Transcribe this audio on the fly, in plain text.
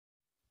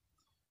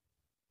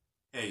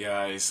Hey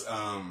guys,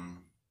 I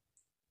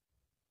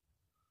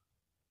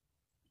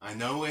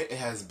know it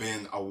has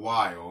been a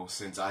while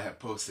since I have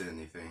posted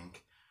anything,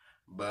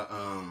 but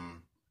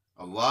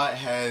a lot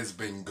has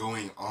been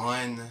going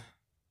on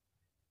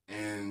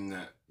in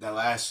the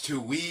last 2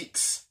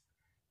 weeks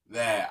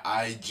that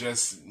I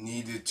just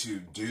needed to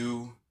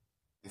do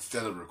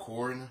instead of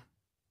record.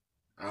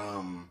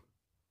 Um,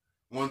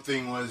 One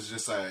thing was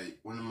just like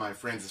one of my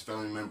friends'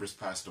 family members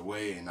passed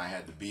away, and I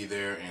had to be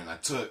there, and I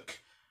took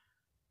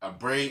a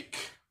break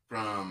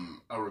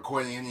from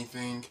recording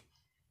anything.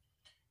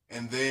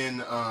 And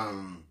then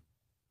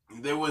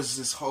there was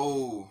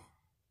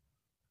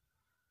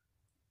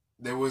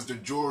there was the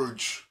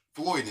George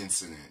Floyd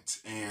incident,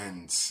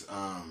 and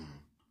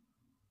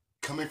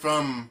coming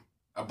from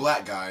a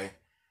black guy,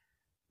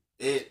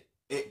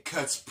 it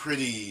cuts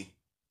pretty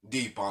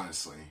deep,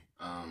 honestly.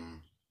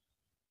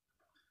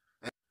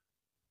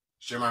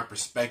 Share my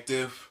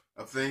perspective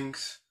of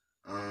things.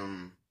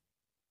 Um,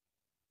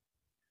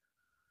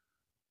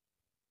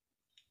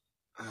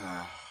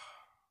 uh,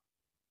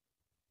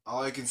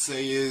 all I can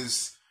say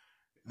is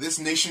this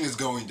nation is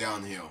going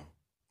downhill.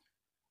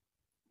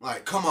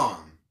 Like, come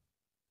on.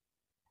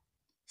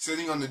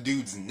 Sitting on the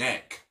dude's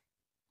neck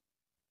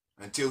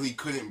until he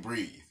couldn't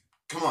breathe.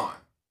 Come on.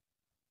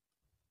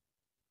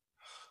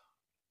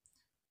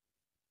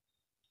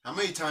 How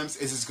many times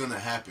is this gonna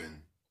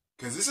happen?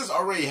 Because this has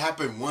already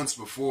happened once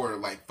before,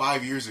 like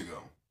 5 years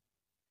ago.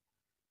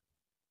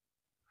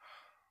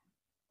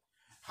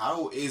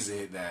 How is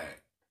it that,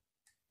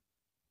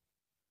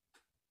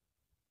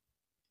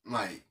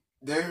 like,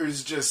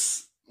 there's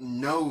just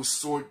no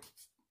sort.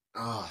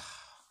 Uh,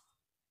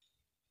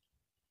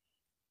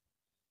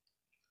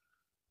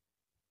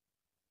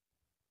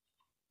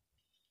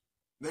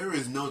 there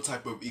is no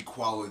type of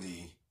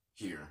equality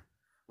here.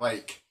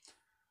 Like,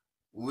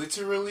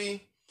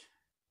 literally,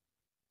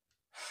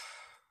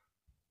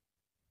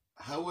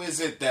 how is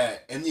it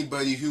that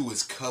anybody who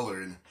is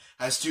colored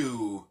has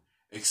to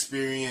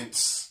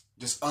experience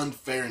just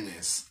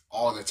unfairness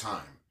all the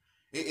time?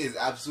 It is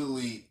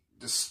absolutely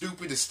the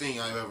stupidest thing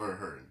I've ever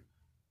heard.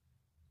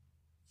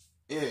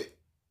 It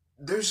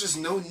There's just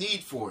no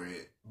need for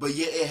it, but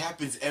yet it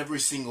happens every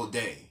single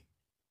day.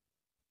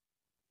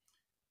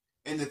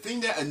 And the thing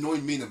that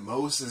annoyed me the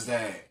most is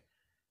that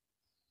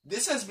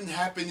this has been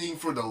happening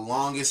for the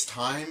longest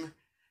time,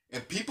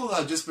 and people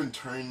have just been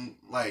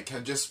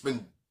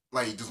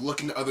just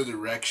looking the other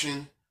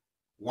direction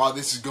while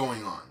this is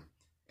going on.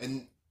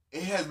 And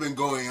it has been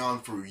going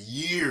on for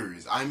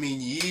years. I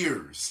mean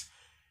years.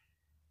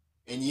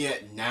 And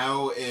yet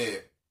now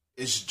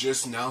it's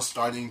just now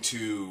starting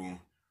to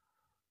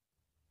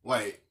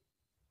like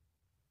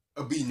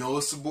be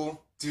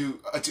noticeable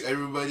to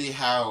everybody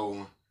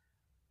how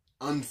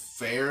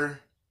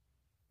unfair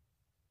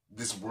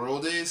this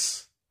world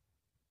is.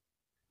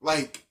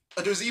 Like,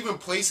 there's even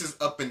places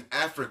up in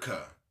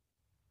Africa,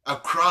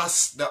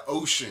 across the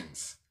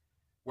oceans,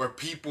 where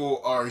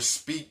people are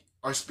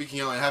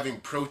speaking out and having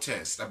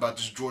protests about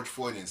this George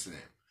Floyd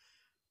incident.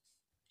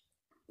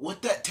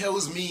 What that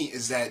tells me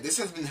is that this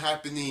has been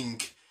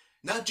happening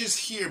not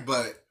just here,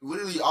 but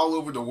literally all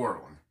over the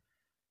world.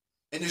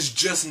 And it's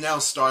just now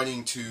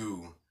starting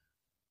to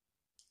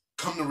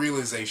come to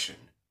realization.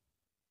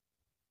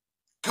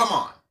 Come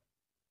on.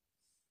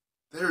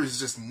 There is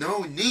just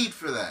no need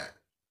for that.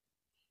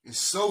 It's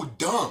so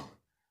dumb.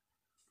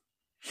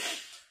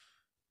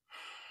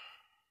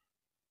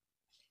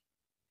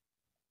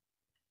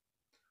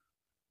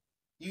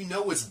 You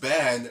know it's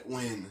bad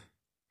when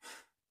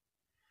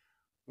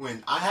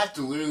I have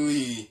to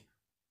literally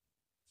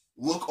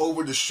look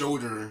over the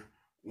shoulder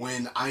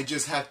when I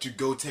just have to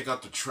go take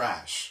out the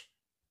trash.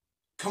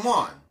 Come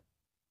on.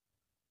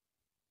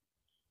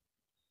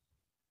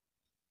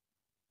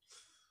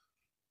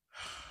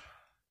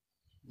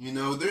 You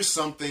know, there's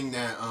something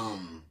that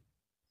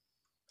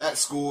at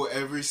school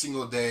every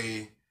single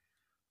day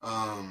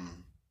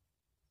um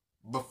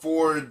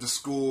before the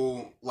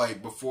school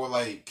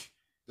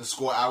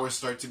hours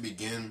start to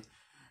begin,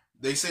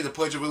 they say the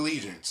Pledge of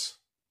Allegiance.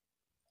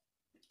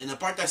 And the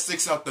part that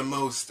sticks out the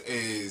most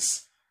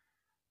is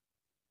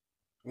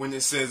when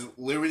it says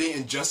liberty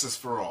and justice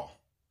for all.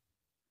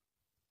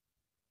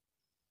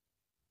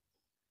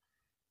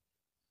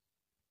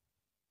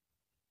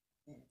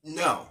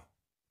 No,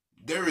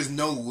 there is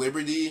no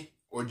liberty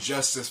or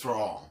justice for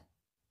all.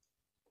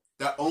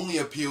 That only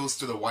appeals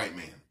to the white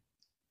man.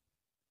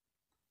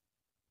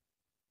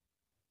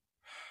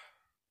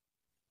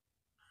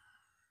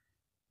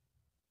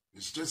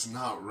 It's just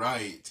not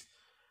right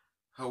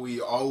how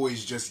we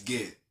always just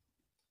get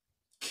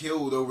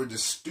killed over the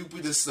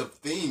stupidest of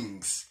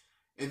things.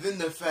 And then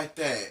the fact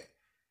that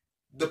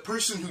the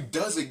person who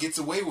does it gets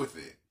away with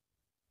it.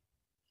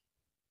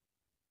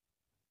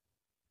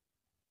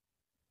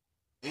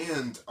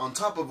 And on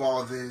top of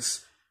all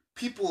this,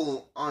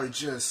 people are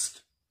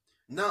just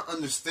not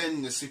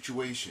understanding the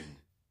situation.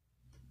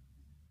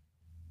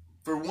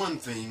 For one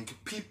thing,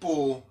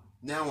 people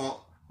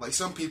now, like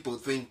some people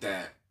think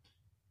that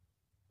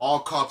all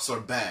cops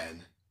are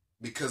bad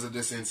because of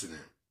this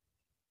incident.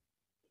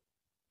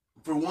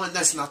 For one,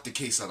 that's not the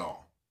case at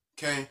all.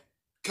 Okay?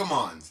 Come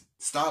on.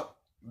 Stop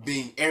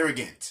being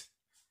arrogant.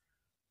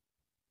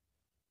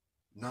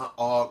 Not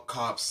all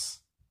cops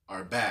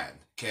are bad.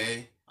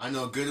 Okay? I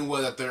know good and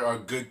well that there are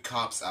good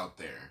cops out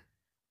there.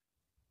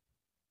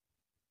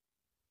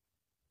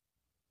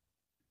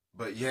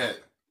 But yet,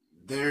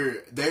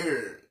 there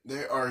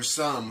are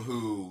some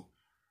who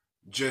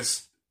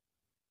just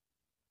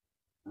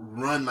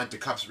run like the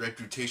cops'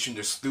 reputation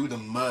just through the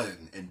mud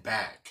and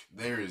back.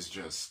 There is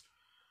just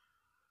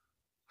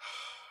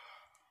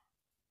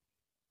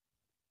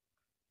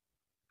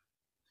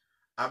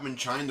I've been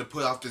trying to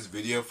put out this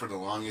video for the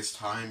longest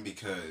time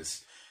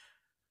because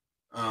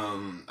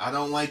I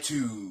don't like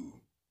to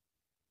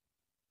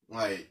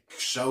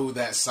show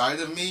that side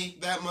of me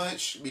that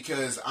much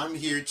because I'm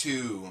here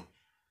to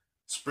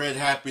spread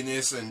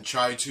happiness and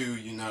try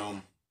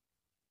to,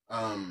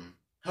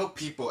 help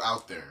people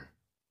out there.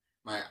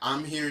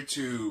 I'm here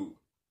to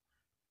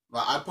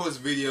I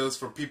post videos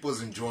for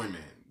people's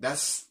enjoyment.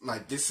 That's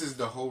this is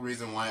the whole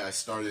reason why I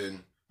started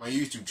my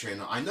YouTube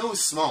channel. I know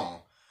it's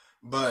small,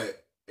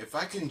 but if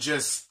I can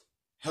just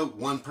help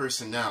one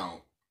person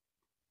out,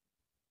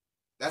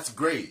 that's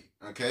great,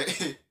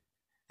 okay?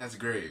 That's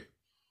great.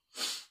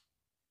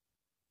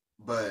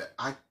 But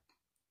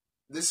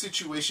this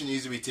situation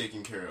needs to be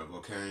taken care of,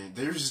 okay?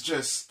 There's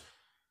just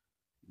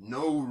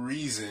no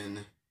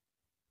reason,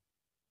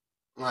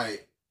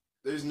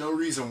 there's no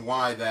reason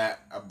why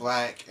that a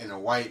black and a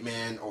white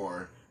man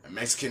or a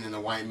Mexican and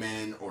a white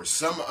man or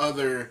some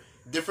other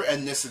different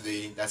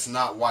ethnicity that's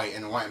not white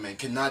and a white man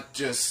cannot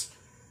just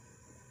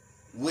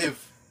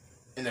live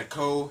in a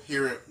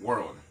coherent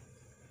world.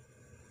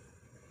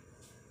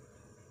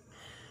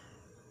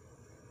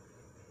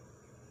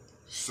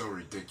 So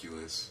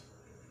ridiculous.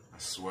 I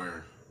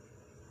swear.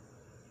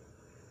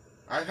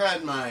 I've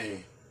had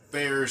my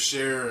fair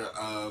share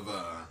of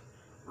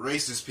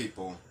racist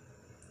people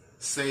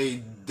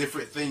say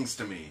different things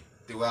to me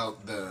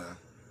throughout the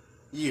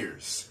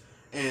years.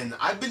 And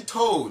I've been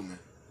told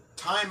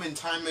time and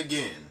time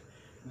again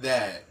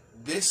that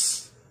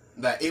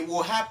it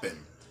will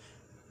happen.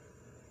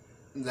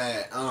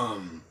 That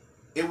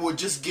it will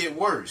just get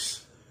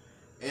worse.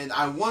 And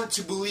I want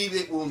to believe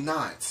it will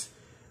not.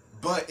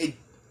 But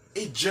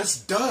it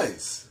just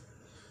does.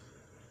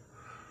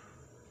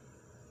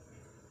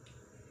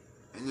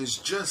 And it's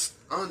just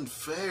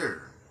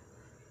unfair.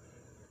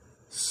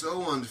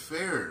 So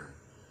unfair.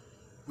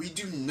 We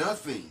do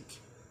nothing.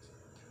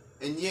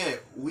 And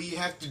yet, we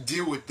have to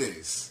deal with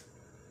this.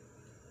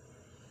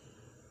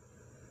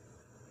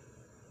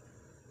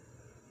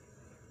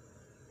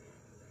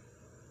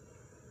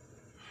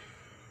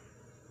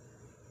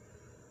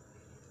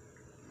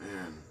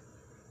 Man,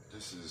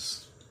 this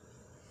is...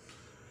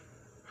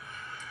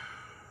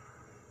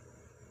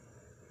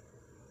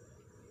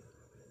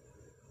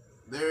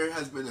 There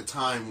has been a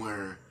time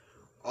where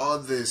all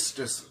this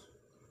just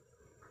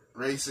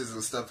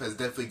racism stuff has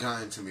definitely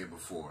gotten to me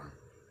before.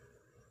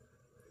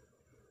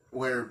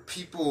 Where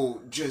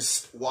people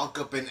just walk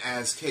up and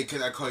ask, hey,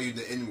 can I call you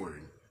the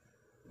N-word?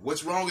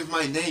 What's wrong with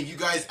my name? You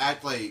guys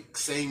act like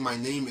saying my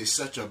name is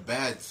such a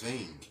bad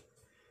thing.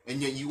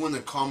 And yet you want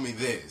to call me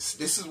this.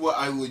 This is what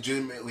I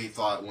legitimately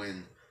thought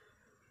when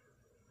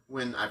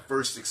I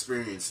first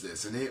experienced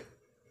this. And it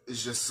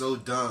is just so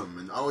dumb.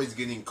 And always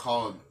getting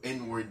called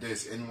N-word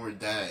this,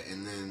 N-word that.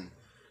 And then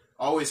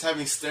always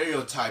having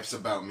stereotypes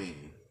about me.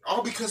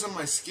 All because of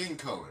my skin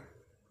color.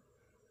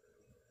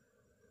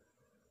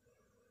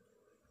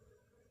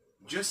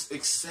 Just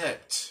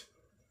accept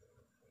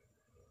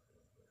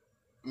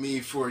me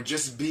for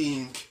just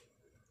being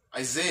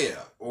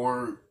Isaiah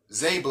or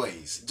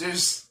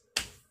Zayblaze.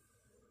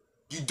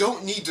 You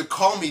don't need to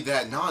call me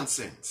that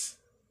nonsense.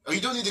 Or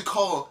you don't need to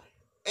call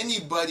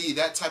anybody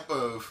that type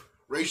of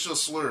racial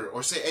slur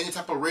or say any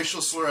type of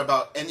racial slur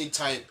about any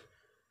type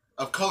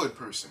of colored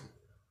person.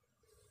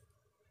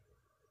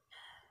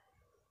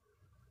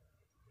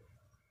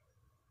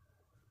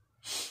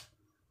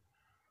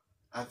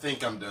 I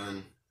think I'm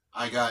done.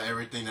 I got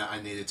everything that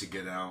I needed to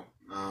get out.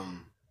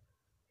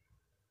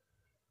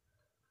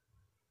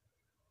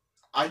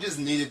 I just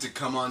needed to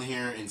come on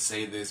here and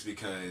say this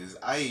because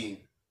I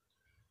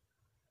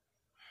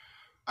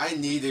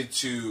needed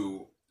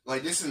to,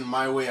 this is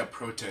my way of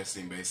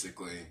protesting,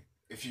 basically,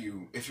 if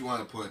you want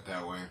to put it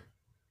that way.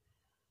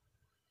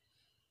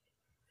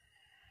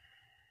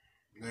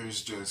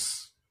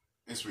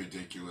 It's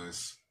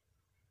ridiculous.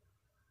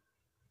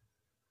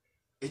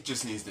 It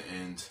just needs to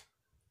end.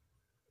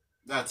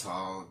 That's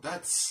all.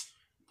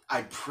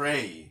 I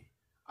pray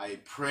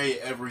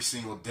every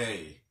single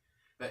day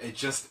that it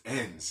just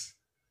ends.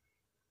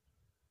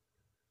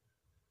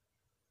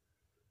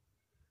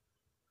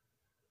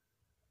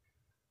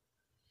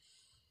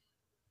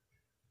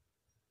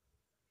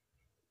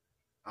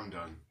 I'm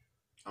done.